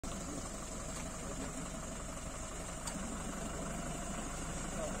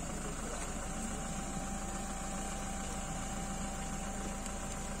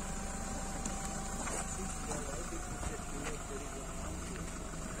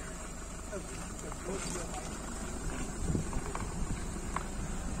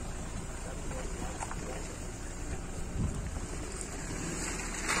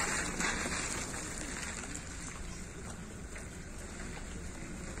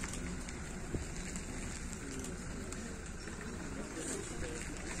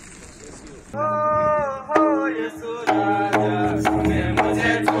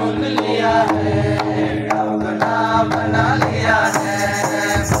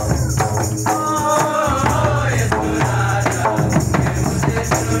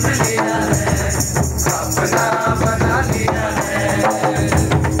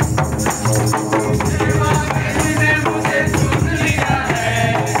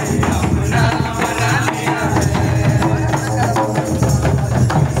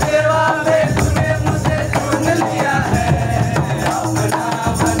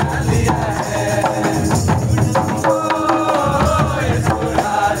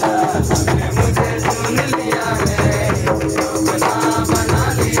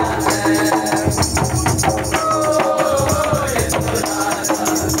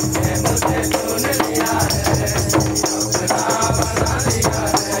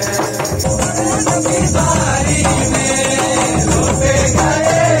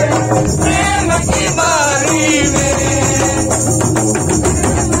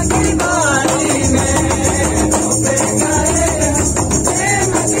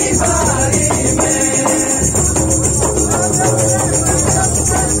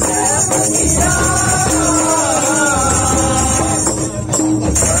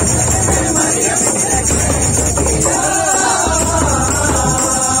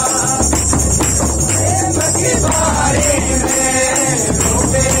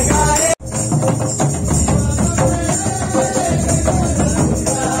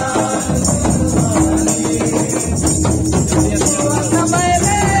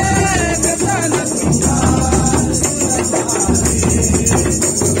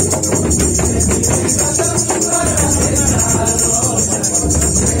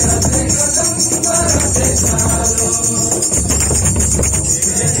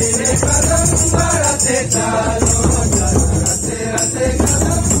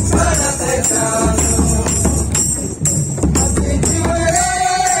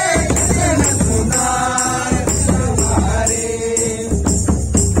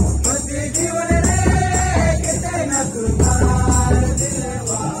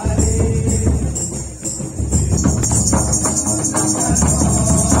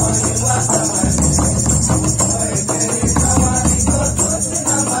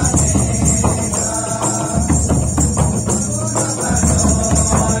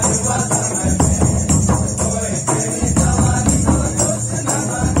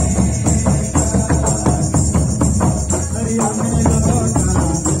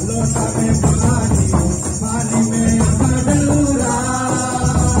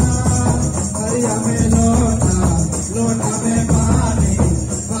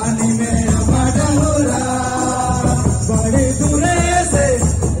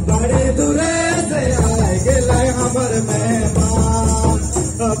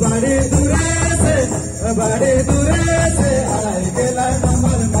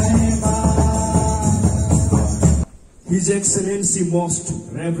His Excellency Most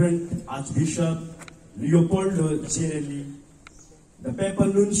Reverend Archbishop Leopoldo Girelli, the Papal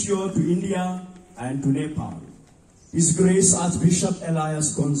Nuncio to India and to Nepal, His Grace Archbishop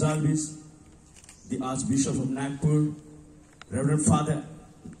Elias Gonzalez, the Archbishop of Nagpur, Reverend Father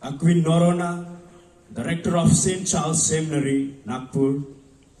Aquin Norona, the Rector of St. Charles Seminary, Nagpur,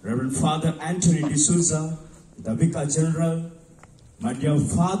 Reverend Father Anthony D'Souza, the Vicar General, my dear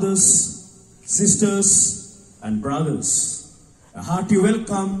fathers, sisters, and brothers, a hearty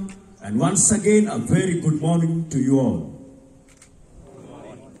welcome and once again a very good morning to you all.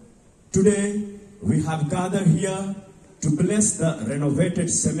 Today we have gathered here to bless the renovated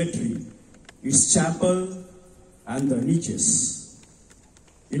cemetery, its chapel and the niches.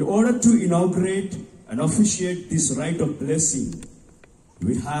 In order to inaugurate and officiate this rite of blessing,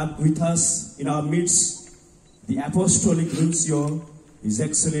 we have with us in our midst the Apostolic Nuncio, His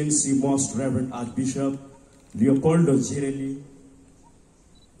Excellency Most Reverend Archbishop Leopoldo Girelli.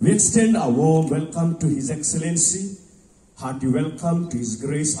 We extend a warm welcome to His Excellency, hearty welcome to His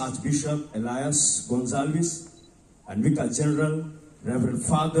Grace Archbishop Elias Gonzalez and Vicar General Reverend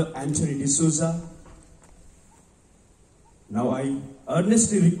Father Anthony D'Souza. Now I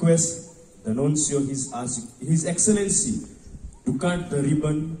earnestly request the Nuncio, His Excellency, to cut the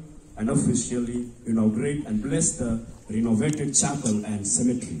ribbon and officially inaugurate and bless the renovated chapel and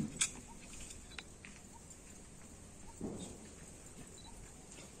cemetery.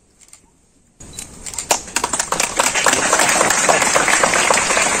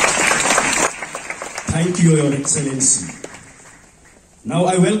 Thank you, Your Excellency. Now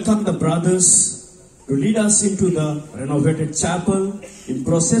I welcome the brothers to lead us into the renovated chapel in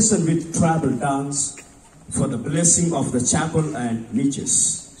procession with tribal dance for the blessing of the chapel and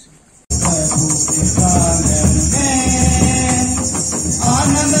niches.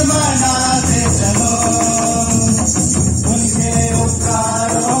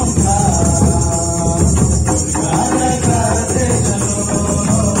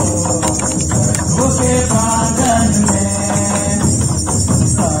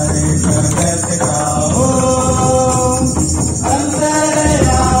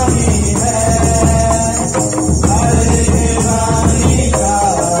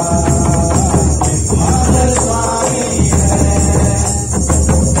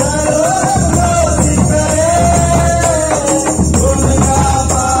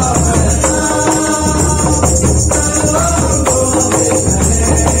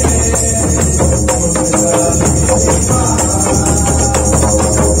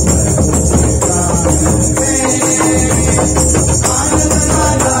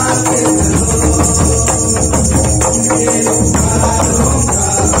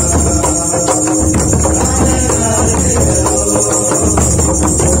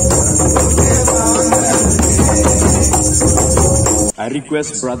 I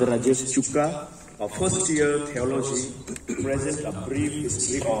request Brother Rajesh Chukka of first year theology to present a brief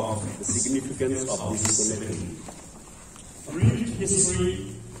history of the significance of this cemetery. Brief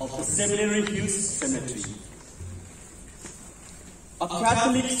history of the Seminary Hills Cemetery. A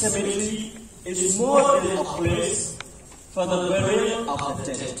Catholic cemetery is more than a place for the burial of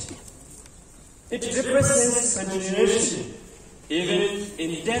the dead. It represents continuation, even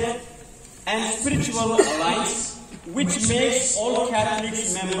in death, and spiritual alliance, which makes all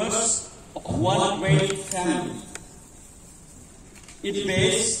Catholics members of one great family. It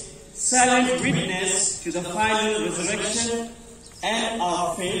bears silent witness to the final resurrection and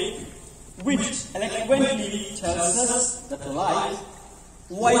our faith, which eloquently tells us that life,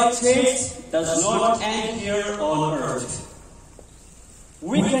 while change does not end here on earth.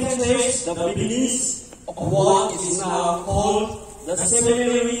 We can trace the beginnings of what is now called the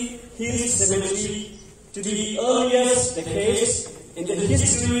Seminary Hills Cemetery to the earliest decades in the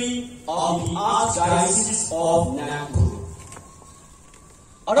history of the Archdiocese of Nagpur.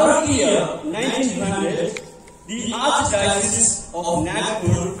 Around the year 1900, the Archdiocese of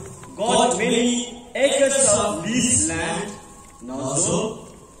Nagpur got many acres of leased land, also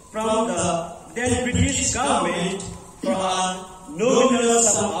from the then British government for a nominal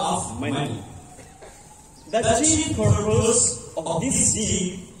sum of money. The chief purpose of this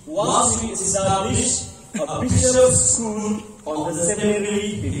deed was to establish a bishop's school on the Seminary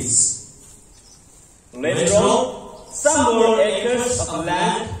Hills. Later on, some more acres of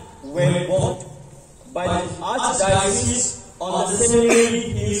land were bought by the Archdiocese on the Seminary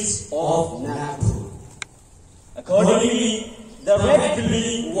Hills of Nagpur. Accordingly, the Red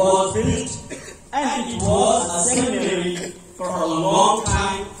Building was built, and it was a seminary for a long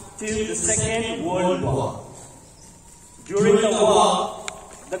time till the Second World War. During the war,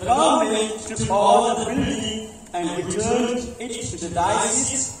 the government took over the building and returned it to the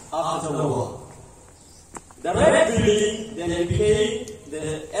diocese after the war. The Red Building then became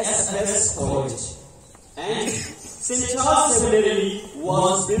the SFS College, and St. Charles Seminary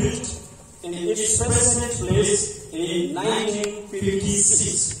was built in its present place in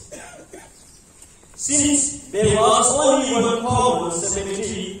 1956. Since there was only one common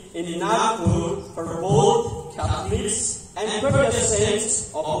cemetery in Nagpur for both Catholics and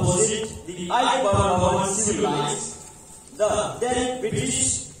Protestants opposite the Akbar civil lines, the then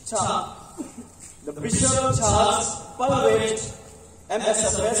British the Bishop Charles Pulwet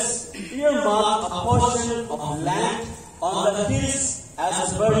MSFS earmarked a portion of land on the hills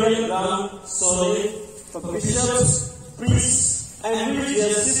as a burial ground solely for bishops, priests, and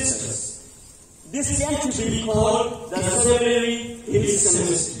religious sisters. This came to be called the Seminary Hills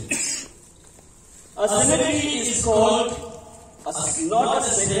Cemetery. A cemetery is called not a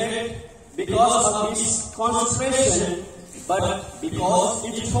sacred because of its consecration, but because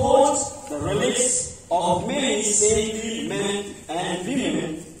it holds the relics of many saintly men and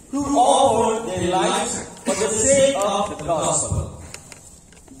women who offered their lives for the sake of the gospel.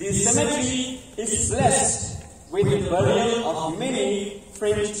 This cemetery is blessed with the burial of many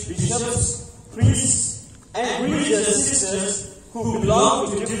French bishops, priests, and religious sisters who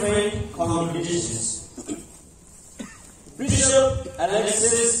belong to different congregations. Bishop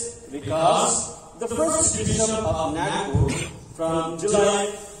Alexis Vikas, the first bishop of Nagpur from July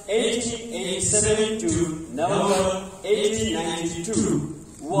 1887 to November 1892,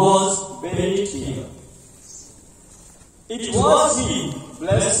 was buried here. It was he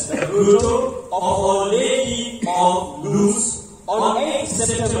blessed the grotto of Our Lady of Luz on 8th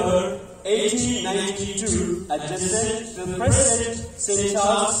September 1892, adjacent to the present St.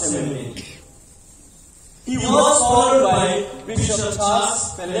 Charles Seminary. He was followed by Bishop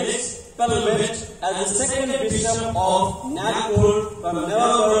Charles Felix Pelmet as the second bishop of Nagpur from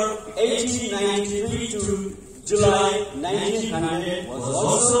November 1893 to July 1900, was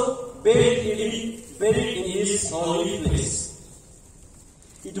also buried in his holy place.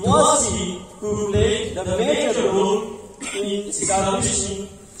 It was he who played the major role in establishing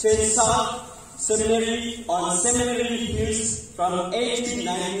Chensa Seminary on Seminary Hills from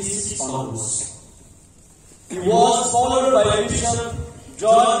 1896 onwards. He was followed by Bishop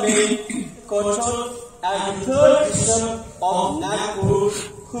John May Kochot as the third bishop of Nagpur,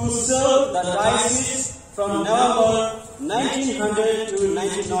 who served the diocese from November 1900 to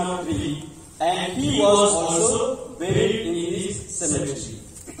 1903, and he was also buried in his cemetery.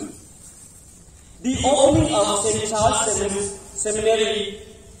 The opening of St. Charles Seminary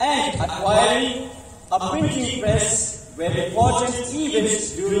and acquiring a printing press were important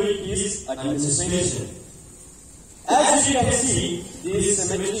events during his administration. As you can see, this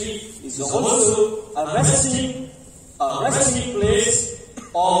cemetery is also a resting place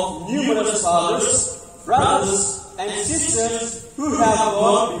of numerous fathers, brothers, and sisters who have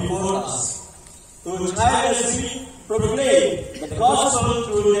gone before us, who tirelessly proclaim the gospel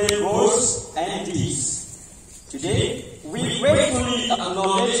through their words and deeds. Today, we gratefully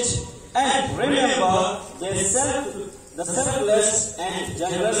acknowledge and remember the selfless and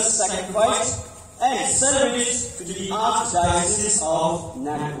generous sacrifice and service to the Archdiocese of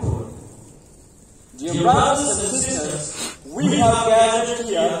Nagpur. Dear brothers and sisters, we have gathered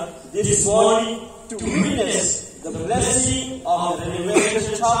here this morning to witness the blessing of the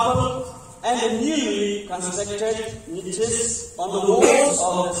renovated chapel and the newly constructed niches on the walls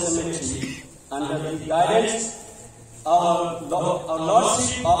of the cemetery, under the guidance of our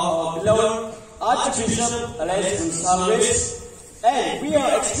Lordship of our beloved Archbishop Elias Gonsalves. And we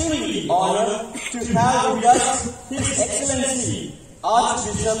are extremely honored to have with us His Excellency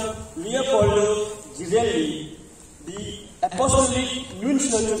Archbishop Leopoldo Girelli, the Apostolic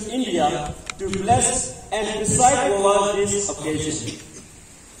Nuncio to India, to bless and preside over this occasion.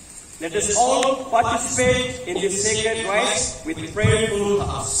 Let us all participate in this sacred rites with prayerful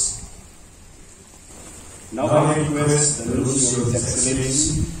hearts. Now I request the Nuncio's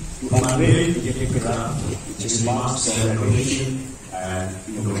Excellency to unveil the epigraph which marks the revelation and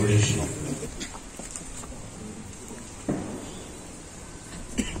inauguration.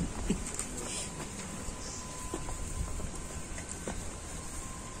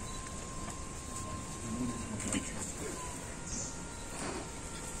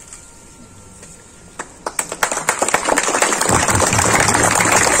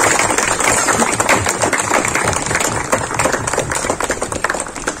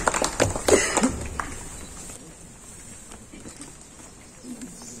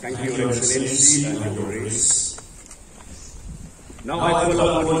 Excellency and your grace. Now I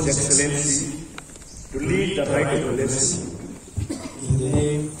call upon His Excellency to lead the rite of blessing. In the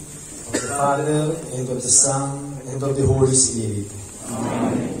name of the Father, and of the Son, and of the Holy Spirit.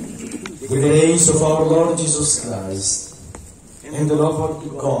 Amen. The grace of our Lord Jesus Christ, and the love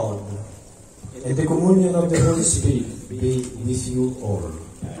of God, and the communion of the Holy Spirit be with you all.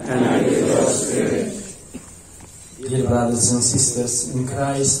 And with your spirit. Dear brothers and sisters in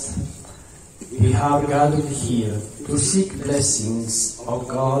Christ, we have gathered here to seek blessings of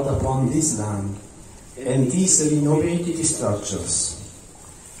God upon this land and these renovated structures.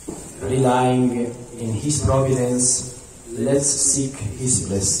 Relying in His providence, let's seek His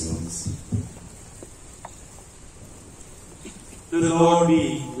blessings. The Lord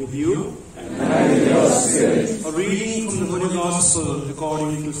be with you. And with your spirit. A reading from the Holy Gospel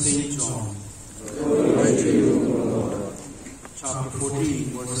according to St. John. Glory to you, O Lord. Chapter 14,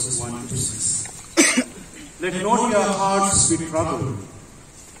 verses 1 to 6. Let not your hearts be troubled.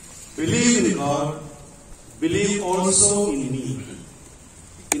 Believe in God, believe also in me.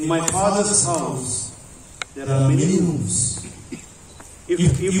 In my Father's house there are many rooms. If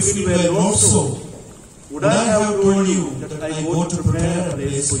it were not so, would I have told you that I go to prepare a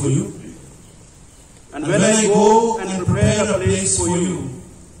place for you? And when I go and prepare a place for you,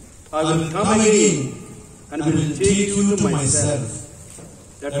 I will come again and will take you to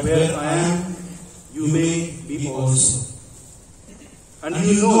myself, that where I am, you may be also. And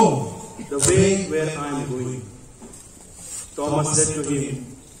you know the way where I am going. Thomas said to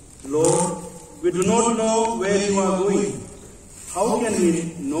him, Lord, we do not know where you are going. How can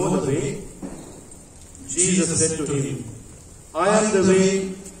we know the way? Jesus said to him, I am the way,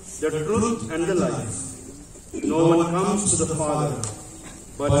 the truth, and the life. No one comes to the Father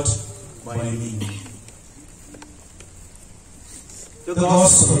but by me. The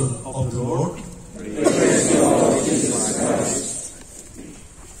Gospel of the Lord. Praise to Lord Jesus Christ.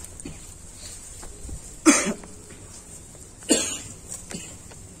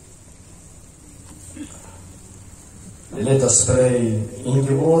 Let us pray in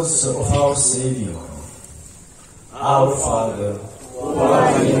the words of our Savior. Our Father, who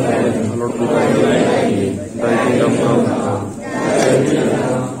art in heaven, hallowed be thy name. Thy kingdom come, thy will be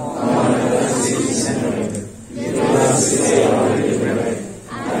done on earth as it is in heaven. Give us this day our daily bread,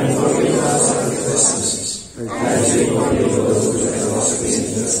 and forgive us our trespasses, as we forgive those who trespass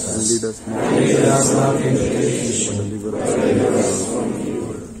against us. And lead us not into temptation, but deliver us from evil.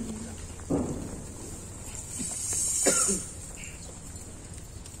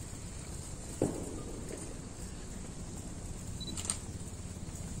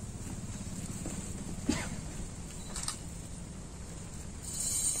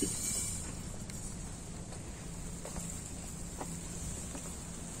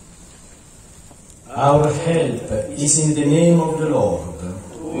 Our help is in the name of the Lord.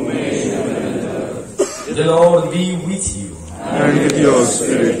 The Lord be with you. And with your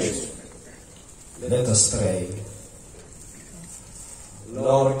spirit. Let us pray.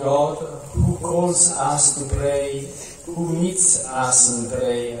 Lord God, who calls us to pray, who meets us in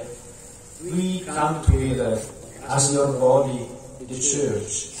prayer, we come together as your body, the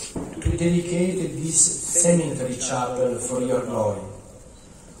Church, to dedicate this cemetery chapel for your glory.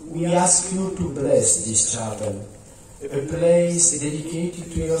 We ask you to bless this chapel, a place dedicated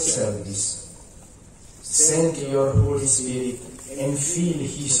to your service. Send your Holy Spirit and fill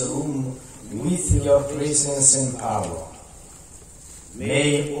his room with your presence and power.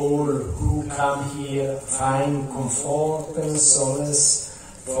 May all who come here find comfort and solace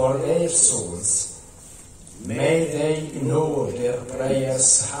for their souls. May they know their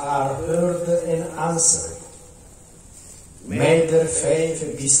prayers are heard and answered. May their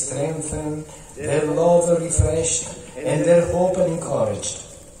faith be strengthened, their love refreshed, and their hope encouraged.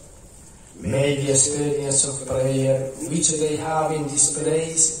 May the experience of prayer which they have in this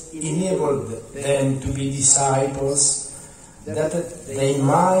place enable them to be disciples, that they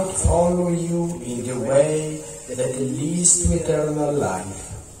might follow you in the way that leads to eternal life.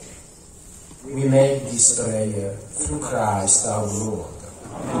 We make this prayer through Christ our Lord.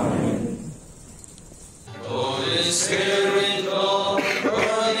 Amen. Holy Spirit, Lord,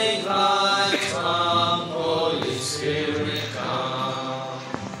 burning light, come. Holy Spirit, come.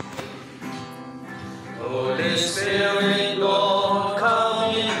 Holy Spirit, Lord,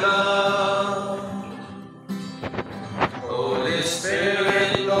 come in love. Holy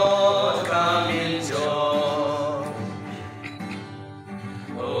Spirit, Lord, come in joy.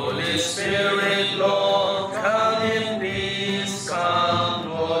 Holy Spirit, Lord, come in peace. Come,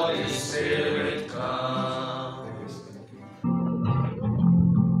 Holy Spirit, come.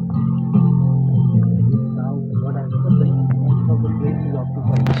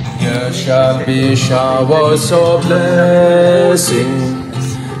 There shall be showers of blessing.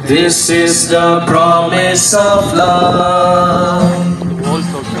 This is the promise of love.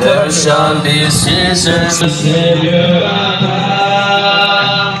 There shall be seasons of Savior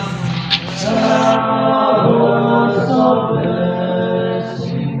showers of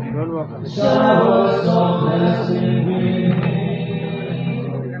blessing. Showers of blessing we need.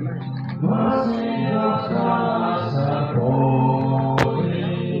 Mercy of Christ our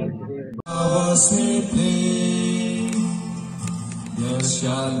showers we plead. There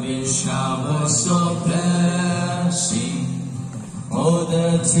shall be showers of blessing. Oh,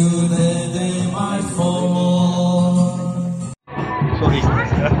 that today they might fall. Sorry.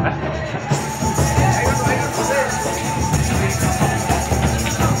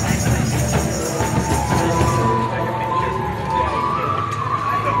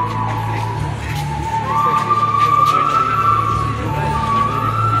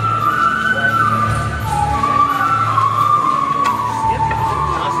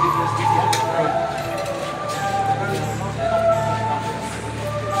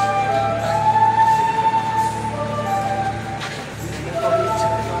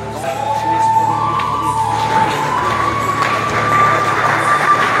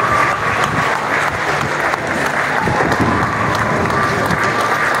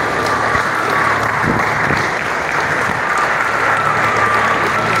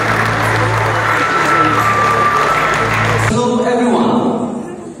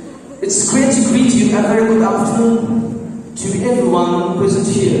 It's great to greet you. A very good afternoon to everyone present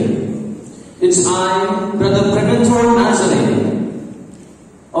here. It's I, Brother Preventor Nazarene,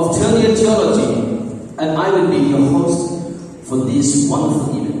 of third year theology, and I will be your host for this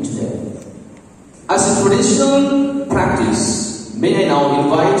wonderful event today. As a traditional practice, may I now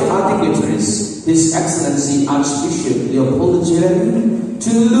invite our dignitaries, His Excellency Archbishop Leopoldo Girelli, to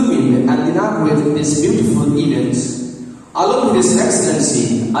illumine and inaugurate this beautiful event. Along with His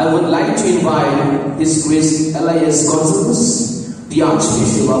Excellency, I would like to invite His Grace Elias Gonzalez, the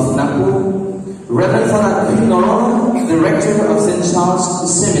Archbishop of Nagpur, Reverend Father Girelli, the Rector of St.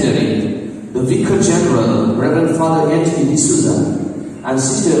 Charles Seminary, the Vicar General, Reverend Father Anthony D'Souza, and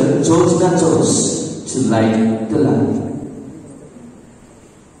Sister Georgina Jones to light the lamp.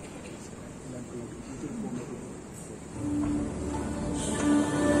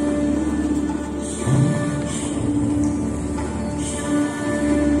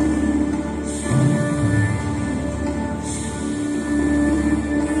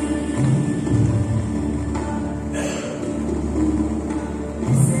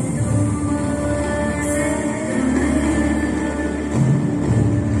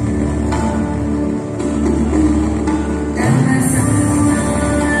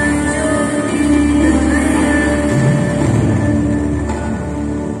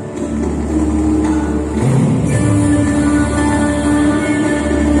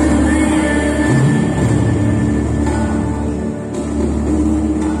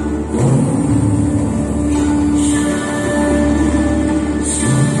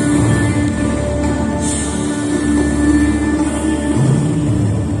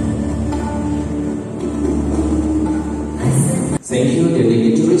 Thank you, the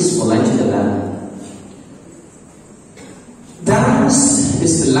dignitaries, for lighting the lamp. Dance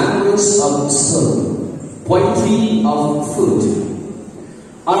is the language of the soul, poetry of food.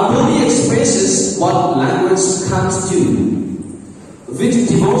 Our body expresses what language can't do. With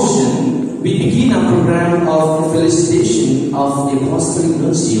devotion, we begin our program of felicitation of the Apostolic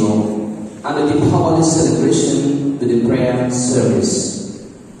Nuncio and the Diwali celebration with the prayer service.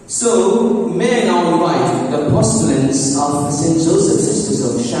 So, may I now invite the postulants of St. Joseph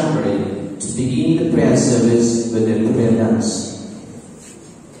Sisters of Seminary to begin the prayer service with their prayer dance.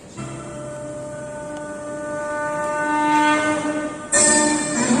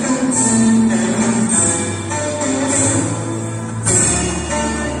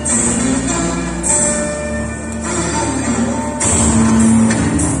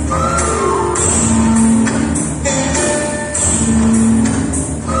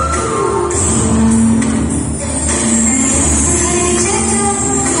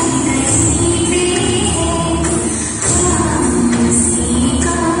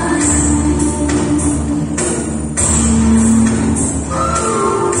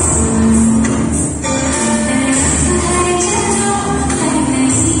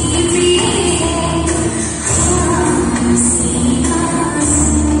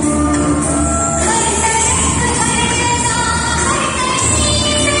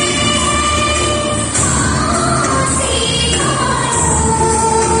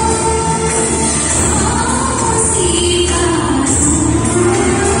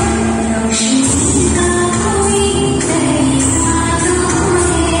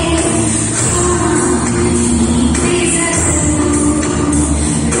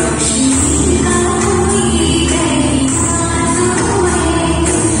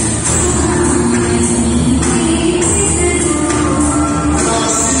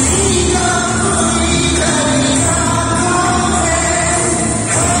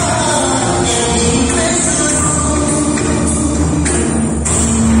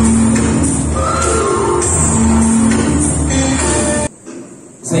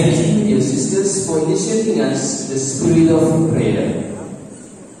 Thank you, dear sisters, for initiating us the spirit of prayer.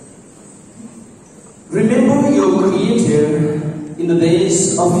 Remember your Creator in the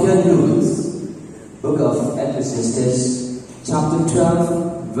days of your youth. Book of Ecclesiastes, chapter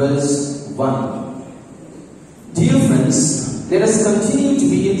 12, verse 1. Dear friends, let us continue to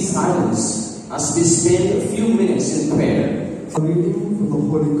be in silence as we spend a few minutes in prayer. A reading from the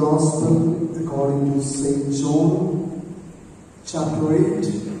Holy Gospel according to St. John, chapter 8,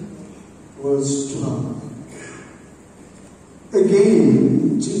 verse 12.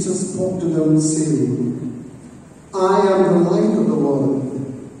 Again, Jesus spoke to them, saying, I am the light of the world.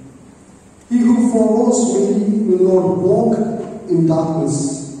 He who follows me will not walk in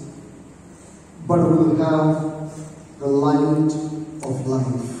darkness, but will have the light of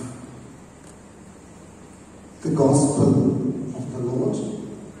life. The Gospel of the Lord.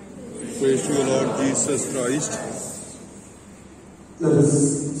 Praise to you, Lord Jesus Christ. Let us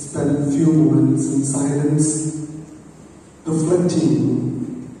spend a few moments in silence,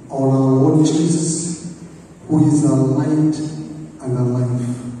 reflecting on our Lord Jesus, who is our light and our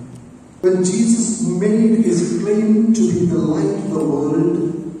life. when Jesus made his claim to be the light of the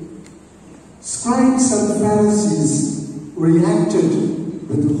world, scribes and Pharisees reacted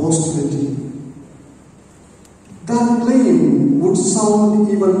with hostility. That claim would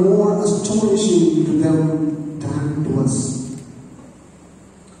sound even more astonishing to them than to us.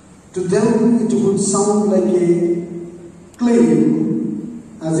 To them it would sound like a claim,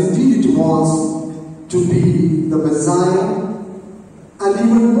 as indeed it was, to be the Messiah, and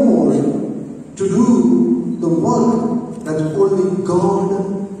even more, to do the work that only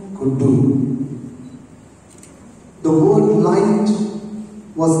God could do. The word light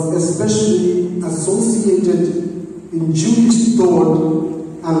was especially associated in Jewish thought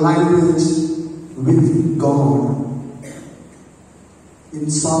and language with God. In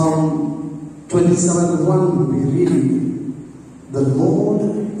Psalm 27:1 we read, "The Lord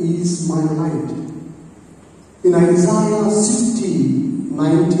is my light." In Isaiah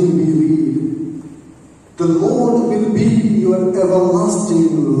 60:19 we read, "The Lord will be your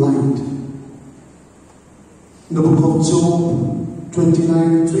everlasting light." In the book of Job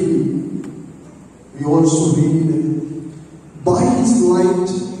 29:3 we also read, "By his light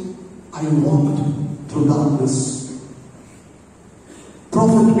I walked through darkness."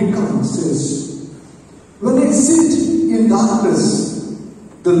 Prophet Micah says, "When I sit in darkness,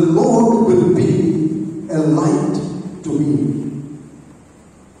 the Lord will be a light to me."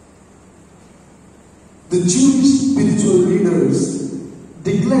 The Jewish spiritual leaders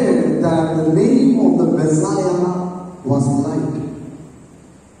declared that the name of the Messiah was light.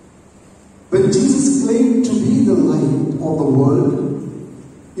 When Jesus claimed to be the light of the world,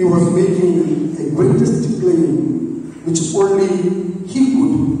 he was making a greatest claim which only he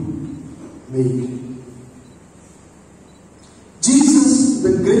could make. Jesus,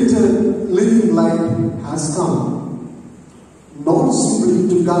 the greater living light, has come, not simply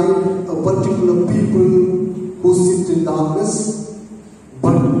to guide a particular people who sit in darkness,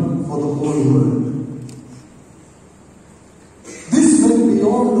 but for the whole world. This went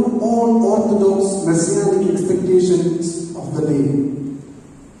beyond all orthodox messianic expectations of the day.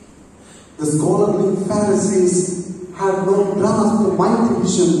 The scholarly Pharisees had not grasped the mighty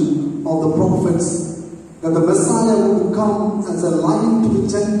vision of the prophets that the Messiah would come as a light to the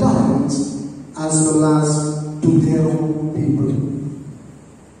Gentiles as well as to their own people.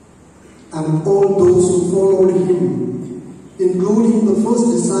 And all those who followed him, including the first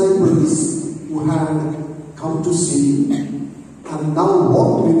disciples who had come to see and now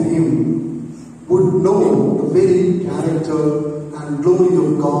walked with him, would know the very character and glory of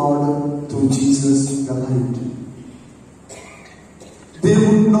God through Jesus the light. They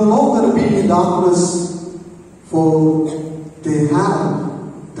would no longer be in darkness, for they had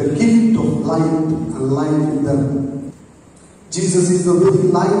the gift of light and life in them. Jesus is the very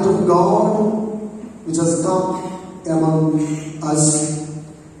light of God which has come among us,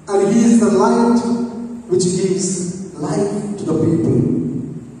 and he is the light which gives life to the people.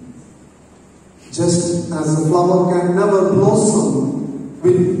 Just as a flower can never blossom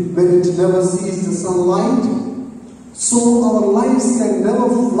when it never sees the sunlight, so our lives can never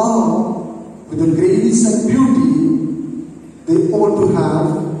flower with the grace and beauty they ought to have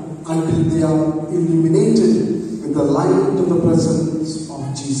until they are illuminated with the light of the presence of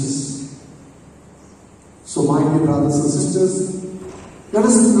Jesus. So my dear brothers and sisters, let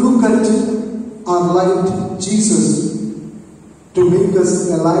us look at our light Jesus to make us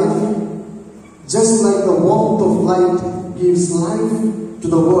alive, just like the warmth of light gives life to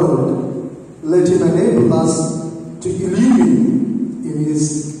the world. Let him enable us to illumine in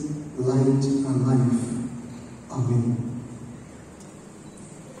his light and life. Amen.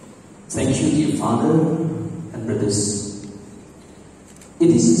 Thank you, dear Father and brothers. It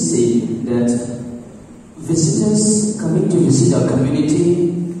is said that visitors coming to visit our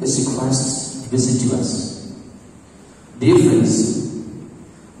community is a Christ's visit to us. Dear friends,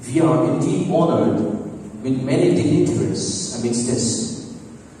 we are indeed honored with many dignitaries amidst us.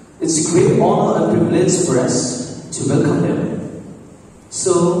 It's a great honor and privilege for us to welcome them.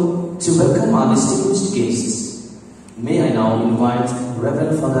 So, to welcome our distinguished guests, may I now invite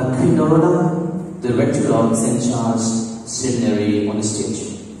Reverend Father Quindorona, the Rector of St. Charles Seminary, on the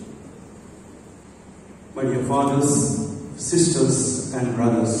stage. My dear fathers, sisters and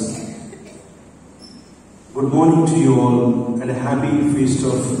brothers, good morning to you all and a happy feast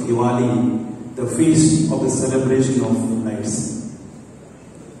of Diwali, the feast of the celebration of lights.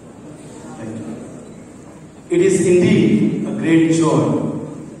 It is indeed a great joy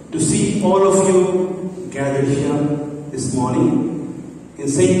to see all of you gathered here this morning in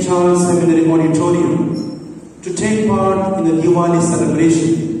St. Charles Seminary Auditorium to take part in the Diwali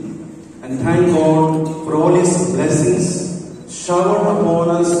celebration and and thank God for all His blessings showered upon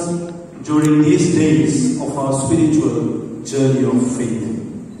us during these days of our spiritual journey of faith.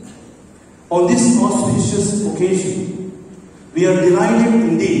 On this auspicious occasion, we are delighted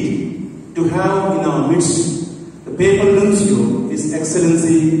indeed to have in our midst the Papal Nuncio, His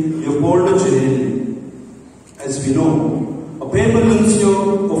Excellency Leopoldo Girelli. As we know, a Papal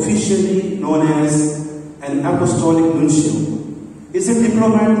Nuncio, officially known as an Apostolic Nuncio, is a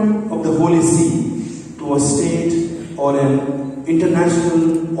diplomat of the Holy See to a state or an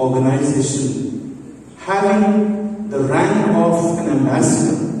international organization, having the rank of an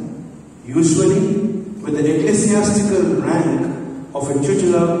ambassador, usually with the ecclesiastical rank of a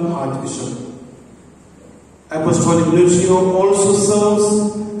titular archbishop. Apostolic Nuncio also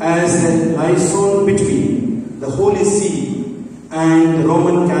serves as a liaison between the Holy See and the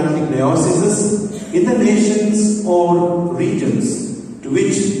Roman Catholic dioceses in the nations or regions to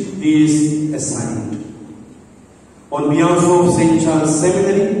which he is assigned. On behalf of St. Charles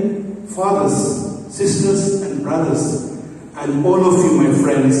Seminary, fathers, sisters and brothers, and all of you, my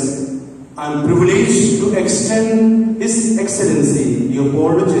friends, I am privileged to extend His Excellency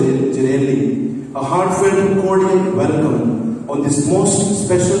Leopoldo Girelli a heartfelt cordial welcome on this most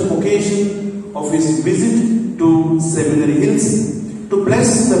special occasion of his visit to Seminary Hills to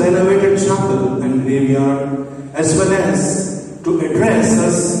bless the renovated chapel and graveyard, as well as to address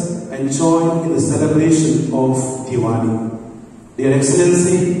us and join in the celebration of Diwali. Dear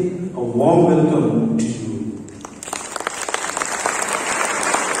Excellency, a warm welcome to you.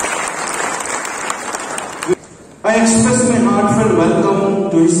 I express my heartfelt welcome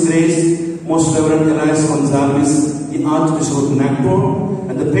to His Grace Most Reverend Elias Gonzalez, the Archbishop of Nagpur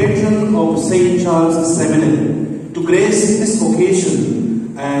and the patron of St. Charles Seminary, to grace this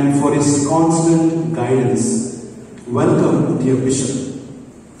occasion and for his constant guidance. Welcome, dear Bishop.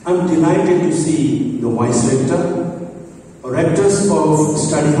 I am delighted to see the Vice Rector, rectors of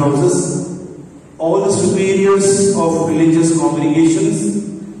study houses, all the superiors of religious congregations,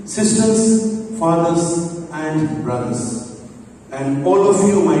 sisters, fathers, and brothers, and all of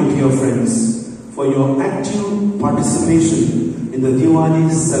you, my dear friends, for your active participation in the Diwali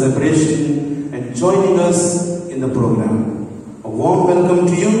celebration and joining us in the program. A warm welcome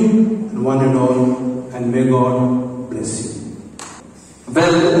to you, and one and all, and may God bless you.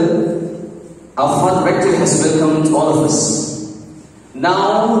 Well, our Father Rector has welcomed all of us.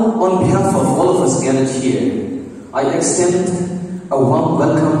 Now, on behalf of all of us gathered here, I extend a warm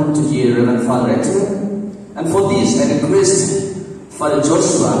welcome to dear Reverend Father Rector, and for this I request Father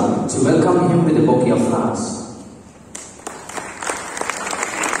Joshua to welcome him with a bouquet of flowers.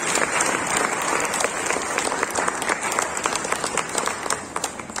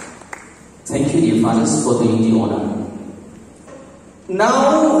 Thank you, dear fathers, for doing the honor.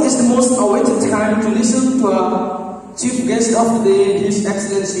 Now is the most awaited time to listen to our chief guest of the day, His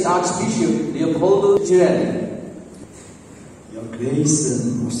Excellency Archbishop Leopoldo Girelli. Your Grace,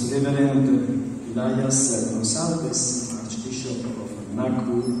 Most Reverend Elias Gonzalez, Archbishop of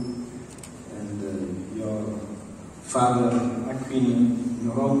Nagpur, and your Father Aquin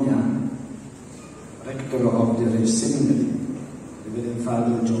Noromia, Rector of the Seminary, Reverend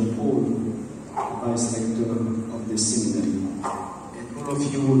Father John Paul, Vice Rector of the Seminary, and all of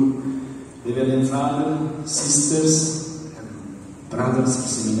you, Reverend Father, sisters, and brothers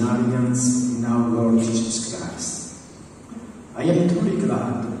seminarians in our Lord Jesus Christ. I am truly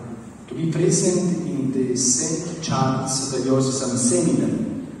glad to be present in the St. Charles Diocesan Seminary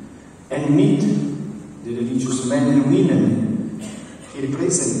and meet the religious men and women here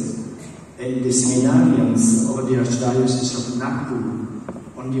present and the seminarians of the Archdiocese of Nagpur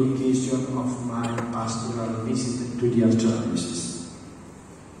on the occasion of my pastoral visit to the Archdiocese.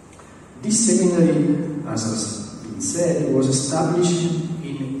 This seminary, as has been said, was established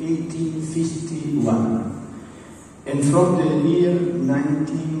in 1851, and from the year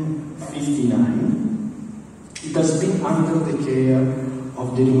 1959, it has been under the care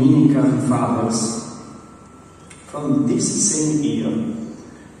of the Dominican Fathers. From this same year,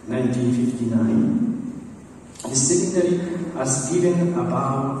 1959, the seminary has given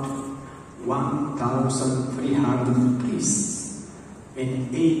about 1,300 priests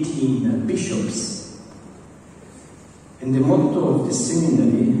and 18 bishops. And the motto of the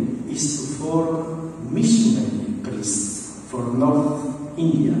seminary is to form missionary priests for North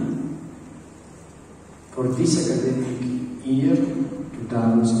India. For this academic year,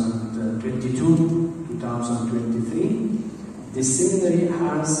 2022-2023, the seminary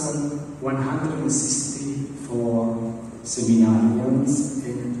has 164 seminarians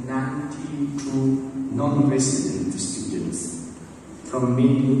and 92 non-resident students. from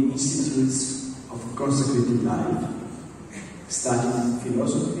many institutes of consecrated life, studying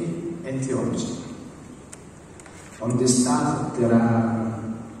philosophy and theology. On the staff there are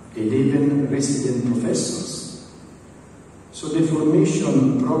 11 resident professors, so the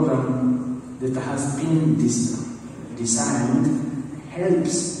formation program that has been designed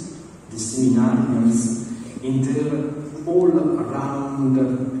helps the seminarians in their all-round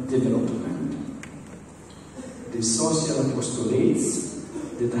development. The social apostolates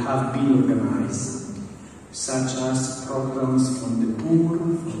that have been organized, such as programs from the poor,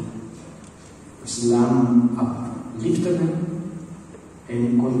 from Islam upliftment,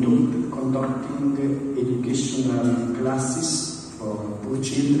 and conducting educational classes for poor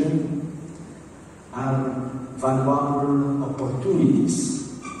children, are valuable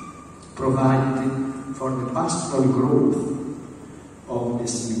opportunities provided for the pastoral growth of the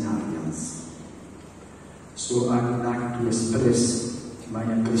seminarians. So I would like to express my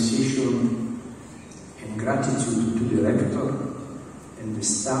appreciation and gratitude to the rector and the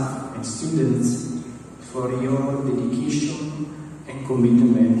staff and students for your dedication and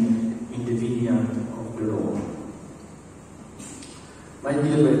commitment in the vineyard of the Lord. My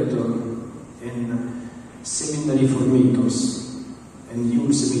dear rector and seminary formators and new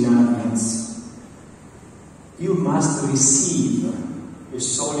seminarians, you must receive a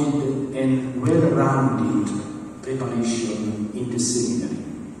solid and well-rounded preparation in the seminary.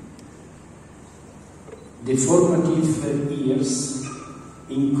 The formative years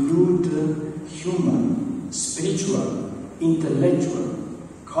include human, spiritual, intellectual,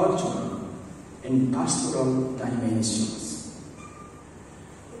 cultural, and pastoral dimensions.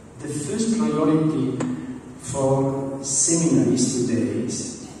 The first priority for seminaries today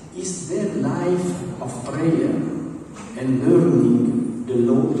is their life of prayer and learning the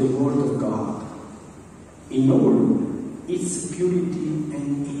Word of God in all its purity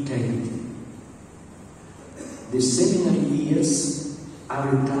and integrity. The seminary years are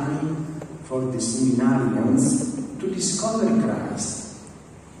a time for the seminarians to discover Christ.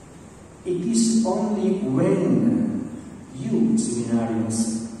 It is only when you,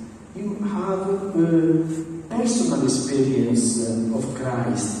 seminarians, you have a personal experience of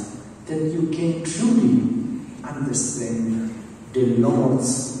Christ that you can truly understand the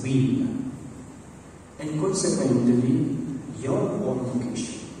Lord's will and consequently your own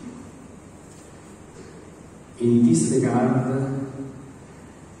vocation. In this regard,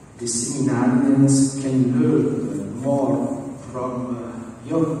 the seminarians can learn more from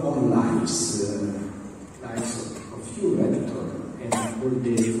your own lives, lives of you, rector, and all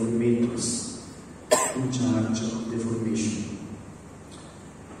the formators in charge of the formation.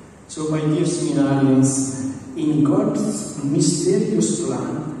 So, my dear seminarians, in God's mysterious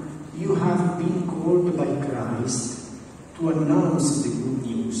plan, you have been called by Christ to announce the good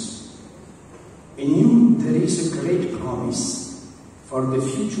news. In you there is a great promise for the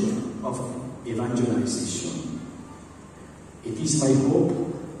future of evangelization. It is my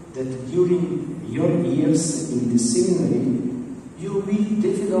hope that during your years in the seminary, you will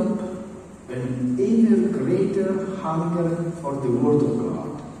develop an ever greater hunger for the Word of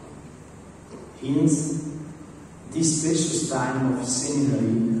God. Hence, this precious time of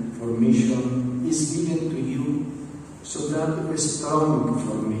seminary formation is given to you so that a strong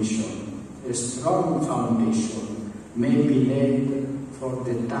formation, a strong foundation may be laid for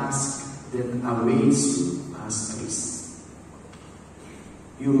the task that awaits you as priests.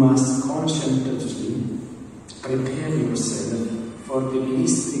 You must conscientiously prepare yourself for the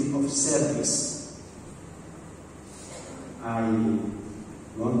ministry of service. I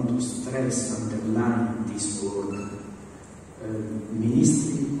want to stress, underline this word,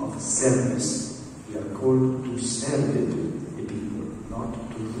 ministry of service. We are called to serve the people, not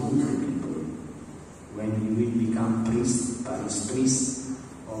to rule the people. When you will become priest, parish priest,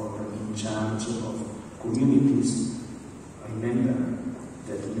 or in charge of communities, remember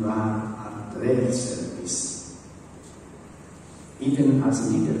that you are at their service, even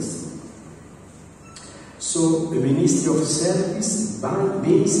as leaders. So, the ministry of service,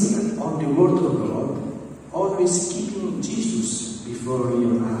 based on the Word of God, always keeping Jesus before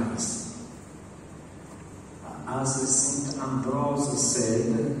your eyes. As St. Ambrose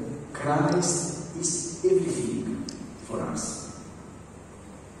said, Christ is everything for us.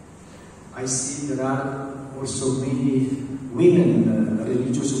 I see there are also many women,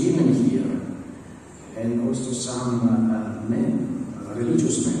 religious women here, and also some men,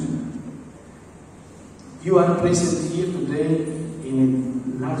 religious men. You are present here today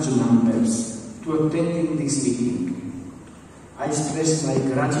in large numbers to attend this meeting. I express my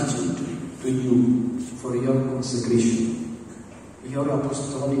gratitude to you for your consecration. your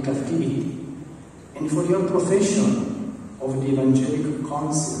apostolic activity and for your profession of the evangelical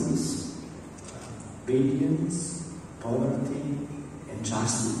counsels, obedience, poverty, and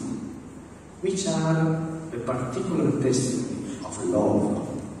chastity, which are a particular testimony of love.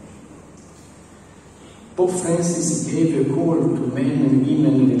 Pope Francis gave a call to men and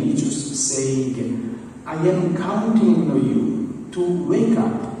women religious, saying, I am counting on you to wake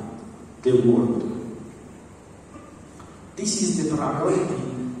up the world. This is the priority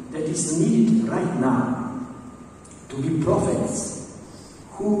that is needed right now, to be prophets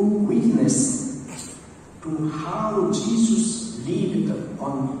who witness to how Jesus lived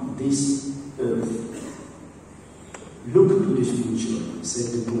on this earth. Look to the future,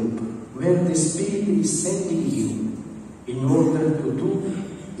 said the Pope, where the Spirit is sending you in order to do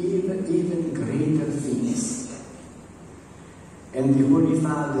even greater things. And the Holy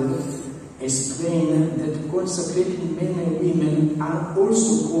Father explained that consecrated men and women are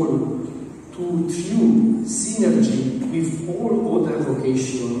also called to true synergy with all other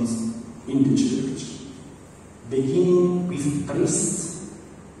vocations in the Church, beginning with priests,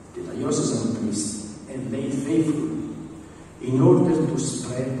 the diocesan priests, and lay faithful, in order to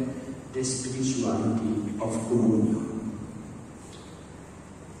spread the spirituality of communion.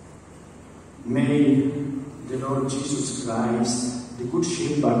 May the Lord Jesus Christ, the Good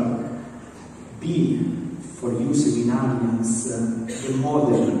Shepherd, be for you seminarians the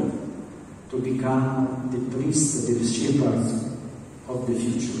model to become the priests, the shepherds of the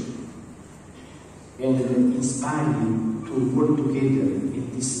future, and inspire you to work together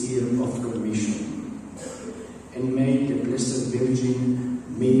in this year of commission. And may the Blessed Virgin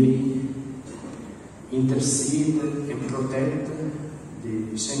Mary intercede and protect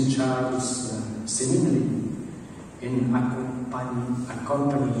the St. Charles Seminary and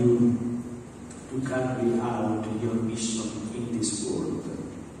accompany you to carry out your mission in this world.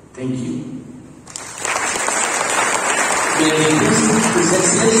 Thank you. May I introduce His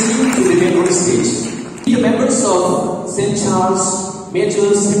Excellency to the member stage. The members of St. Charles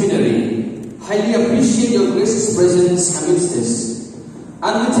Major Seminary highly appreciate your gracious presence amidst us,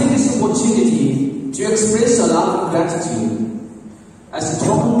 and we take this opportunity to express our love and gratitude. As a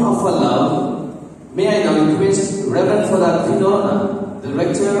token of our love, may I now request Reverend Father Quindorna, the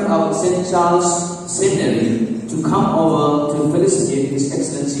Rector of St. Charles Seminary, to come over to felicitate His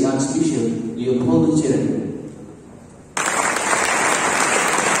Excellency Archbishop Leopoldo Girelli.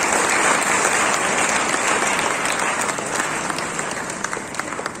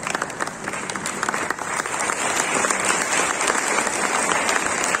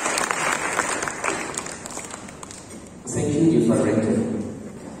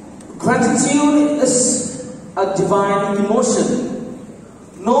 Gratitude is a divine emotion.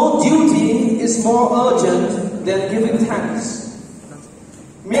 No duty is more urgent than giving thanks.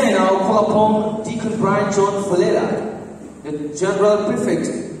 May I now call upon Deacon Brian John Folera, the General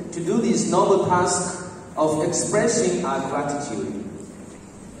Prefect, to do this noble task of expressing our gratitude.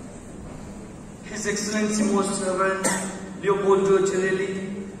 His Excellency Most Reverend Leopoldo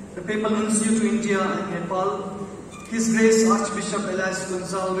Girelli, the Papal Nuncio to India and Nepal, His Grace Archbishop Elias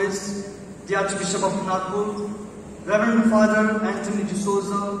Gonzalez, the Archbishop of Nagpur, Reverend Father Anthony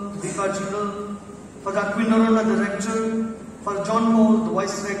D'Souza, the Vicar General, Father Quindorna, the Rector, Father John Paul, the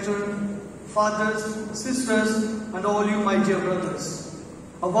Vice Rector, Fathers, Sisters, and all you, my dear brothers.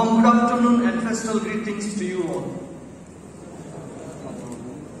 A warm good afternoon and festal greetings to you all.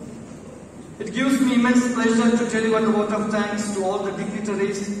 It gives me immense pleasure to deliver the vote of thanks to all the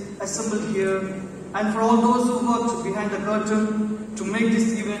dignitaries assembled here, and for all those who worked behind the curtain to make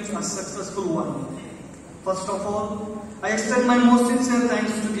this event a successful one. First of all, I extend my most sincere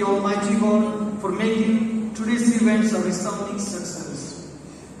thanks to the Almighty God for making today's event a resounding success.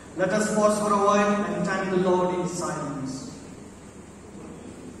 Let us pause for a while and thank the Lord in silence.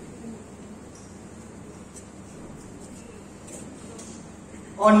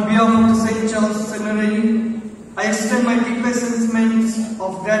 On behalf of the St. Charles Seminary, I extend my deepest sentiments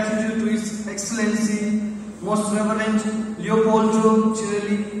of gratitude to His Excellency, Most Reverend Leopoldo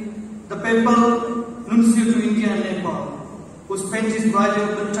Girelli, the Papal Nuncio to India and Nepal, who spent his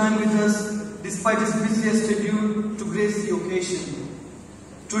valuable time with us despite his busiest schedule to grace the occasion.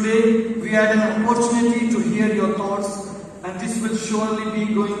 Today, we had an opportunity to hear your thoughts, and this will surely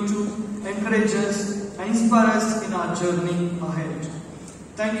be going to encourage us and inspire us in our journey ahead.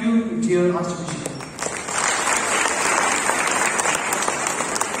 Thank you, dear Archbishop.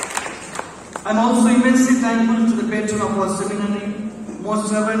 I am also immensely thankful to the patron of our seminary,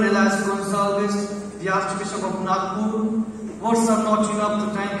 Most Reverend Elias Gonzalez, the Archbishop of Nagpur. Words are not enough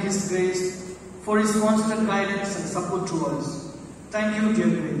to thank His Grace for His constant guidance and support to us. Thank you, dear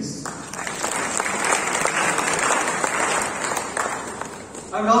Grace.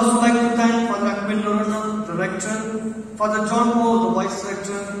 I would also like to thank Father Aquilino, the Rector, Father John Paul, the Vice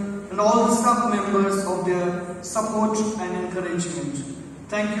Rector, and all the staff members of their support and encouragement.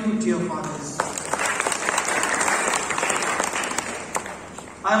 Thank you, dear Fathers.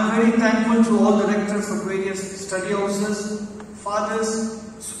 I am very thankful to all the rectors of various study houses, fathers,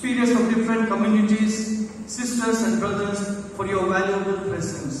 superiors of different communities, sisters and brothers for your valuable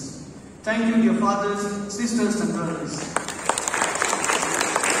presence. Thank you, dear fathers, sisters and brothers.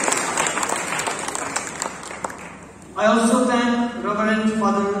 I also thank Reverend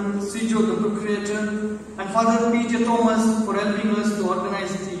Father Sijo, the Procurator, and Father P.J. Thomas for helping us to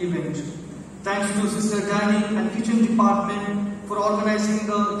organize the event. Thanks to Sister Danny and Kitchen Department for organizing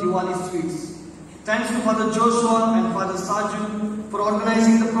the Diwali sweets. Thanks to Father Joshua and Father Saju for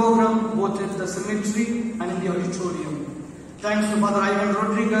organizing the program both at the cemetery and in the auditorium. Thanks to Father Ivan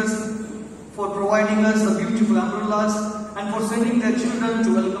Rodriguez for providing us the beautiful umbrellas and for sending their children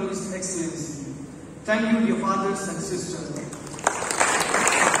to welcome His Excellency. Thank you, dear fathers and sisters.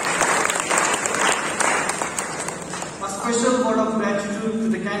 A special word of gratitude to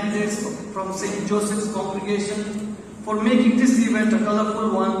the candidates from St. Joseph's congregation for making this event a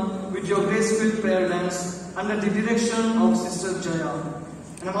colorful one with your grace-filled prayer dance under the direction of Sister Jaya.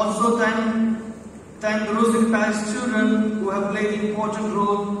 And I'm also thank the Rosary Parish children who have played an important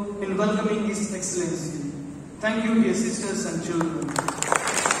role in welcoming His Excellency. Thank you, dear sisters and children.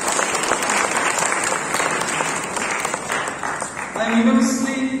 I am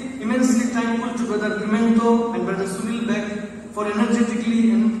immensely thankful to Brother Pimento and Brother Sunil Beck for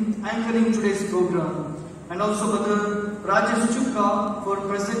energetically anchoring today's program, and also Brother Rajesh Chukka for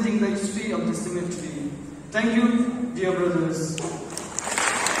presenting the history of the cemetery. Thank you, dear brothers.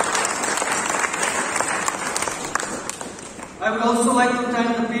 I would also like to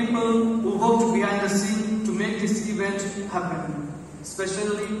thank the people who worked behind the scene to make this event happen.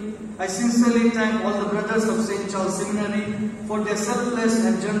 Especially, I sincerely thank all the brothers of St. Charles Seminary for their selfless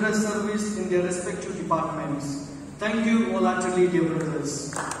and generous service in their respective departments. Thank you wholeheartedly, dear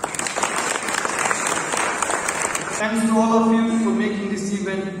brothers. Thanks to all of you for making this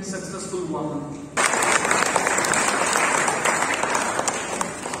event a successful one.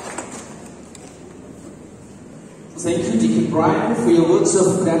 Thank you, Deacon Brian, for your words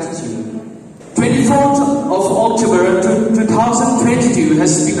of gratitude. 24th of October 2022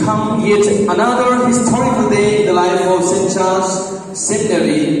 has become yet another historical day in the life of St. Charles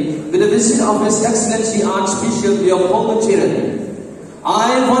Seminary with the visit of His Excellency Archbishop Leopoldo Girelli.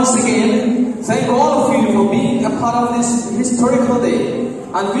 I once again thank all of you for being a part of this historical day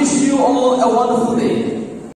and wish you all a wonderful day.